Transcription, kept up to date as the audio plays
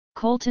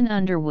Colton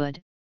Underwood,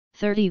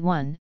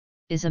 31,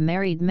 is a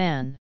married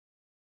man.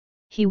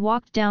 He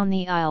walked down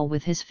the aisle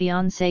with his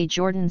fiancée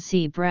Jordan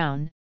C.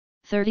 Brown,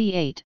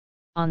 38,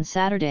 on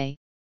Saturday,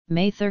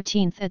 May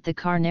 13 at the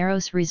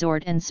Carneros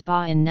Resort and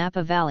Spa in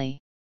Napa Valley.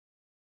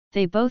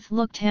 They both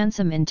looked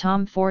handsome in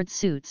Tom Ford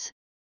suits,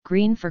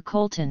 green for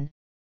Colton,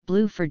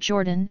 blue for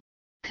Jordan,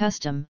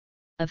 custom,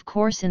 of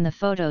course, in the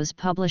photos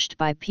published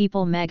by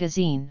People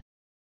magazine.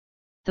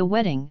 The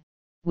wedding,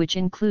 which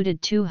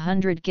included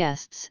 200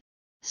 guests,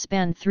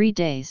 spanned 3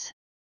 days.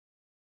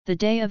 The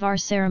day of our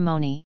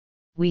ceremony,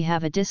 we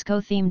have a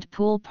disco-themed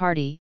pool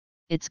party.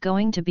 It's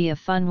going to be a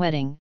fun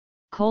wedding,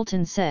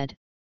 Colton said,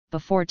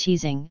 before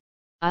teasing,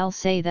 "I'll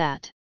say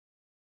that.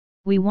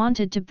 We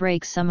wanted to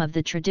break some of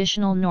the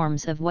traditional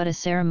norms of what a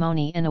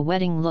ceremony and a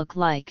wedding look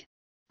like,"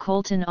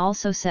 Colton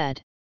also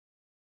said.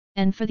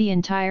 "And for the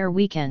entire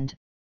weekend,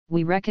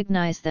 we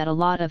recognize that a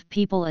lot of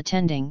people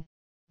attending,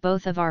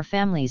 both of our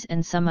families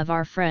and some of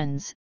our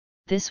friends,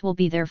 this will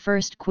be their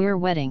first queer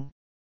wedding.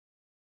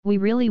 We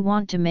really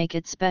want to make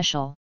it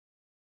special."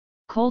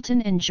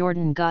 Colton and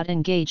Jordan got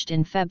engaged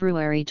in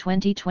February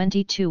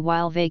 2022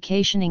 while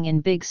vacationing in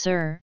Big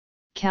Sur,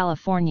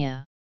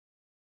 California.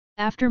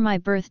 "After my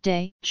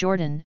birthday,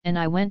 Jordan and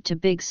I went to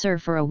Big Sur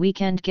for a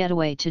weekend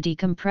getaway to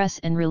decompress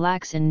and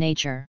relax in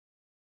nature.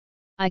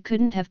 I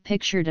couldn't have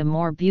pictured a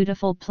more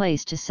beautiful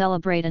place to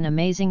celebrate an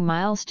amazing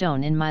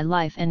milestone in my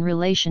life and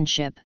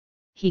relationship,"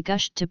 he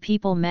gushed to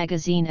People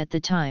magazine at the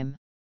time.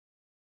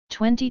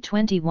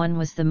 2021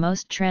 was the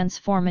most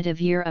transformative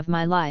year of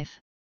my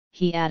life,"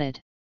 he added.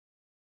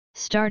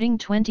 "Starting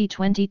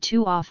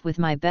 2022 off with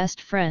my best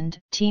friend,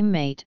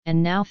 teammate,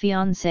 and now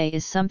fiancé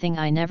is something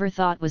I never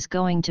thought was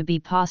going to be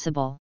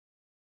possible."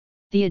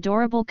 The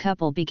adorable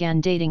couple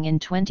began dating in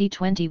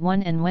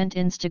 2021 and went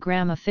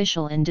Instagram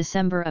official in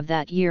December of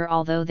that year,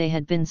 although they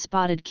had been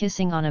spotted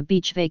kissing on a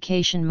beach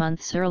vacation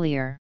months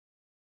earlier.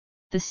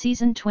 The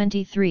season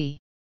 23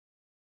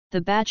 The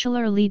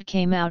Bachelor lead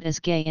came out as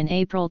gay in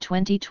April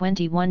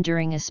 2021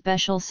 during a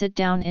special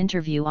sit-down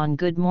interview on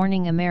Good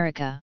Morning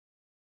America.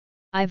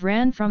 "I've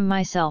ran from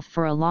myself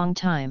for a long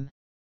time.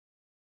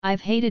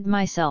 I've hated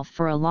myself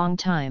for a long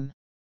time.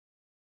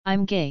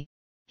 I'm gay,"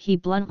 he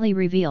bluntly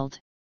revealed.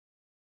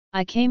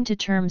 "I came to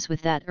terms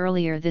with that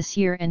earlier this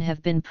year and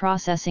have been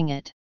processing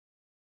it.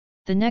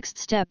 The next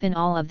step in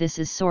all of this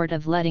is sort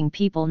of letting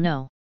people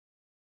know.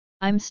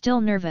 I'm still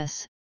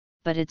nervous,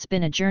 but it's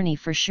been a journey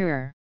for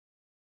sure."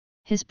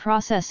 His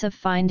process of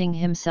finding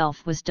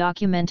himself was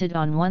documented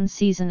on one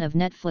season of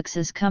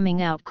Netflix's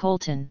Coming Out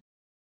Colton.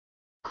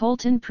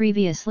 Colton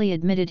previously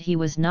admitted he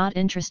was not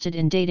interested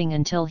in dating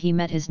until he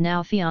met his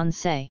now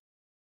fiancée.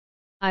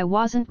 "I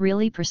wasn't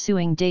really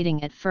pursuing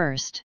dating at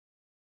first.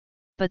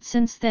 But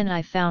since then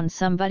I found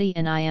somebody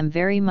and I am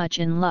very much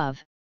in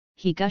love,"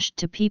 he gushed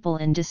to People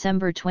in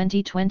December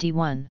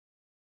 2021.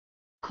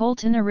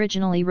 Colton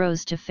originally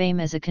rose to fame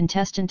as a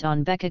contestant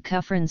on Becca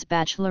Kufrin's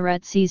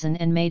Bachelorette season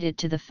and made it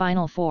to the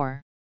Final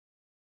Four.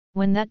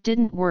 When that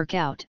didn't work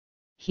out,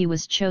 he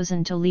was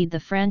chosen to lead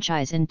the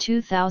franchise in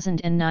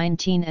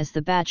 2019 as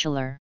The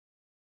Bachelor.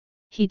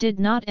 He did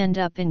not end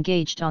up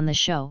engaged on the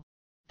show,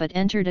 but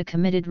entered a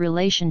committed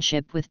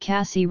relationship with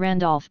Cassie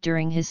Randolph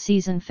during his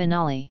season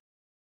finale.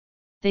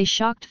 They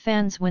shocked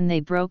fans when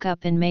they broke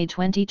up in May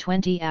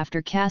 2020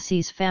 after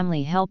Cassie's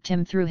family helped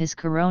him through his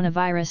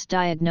coronavirus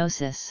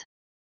diagnosis.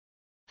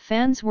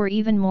 Fans were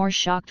even more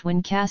shocked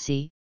when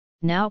Cassie,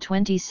 now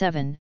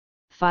 27,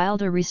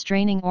 filed a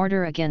restraining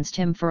order against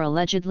him for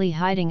allegedly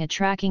hiding a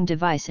tracking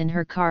device in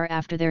her car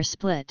after their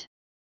split.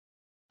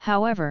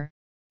 However,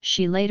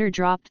 she later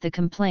dropped the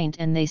complaint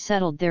and they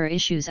settled their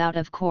issues out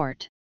of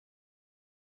court.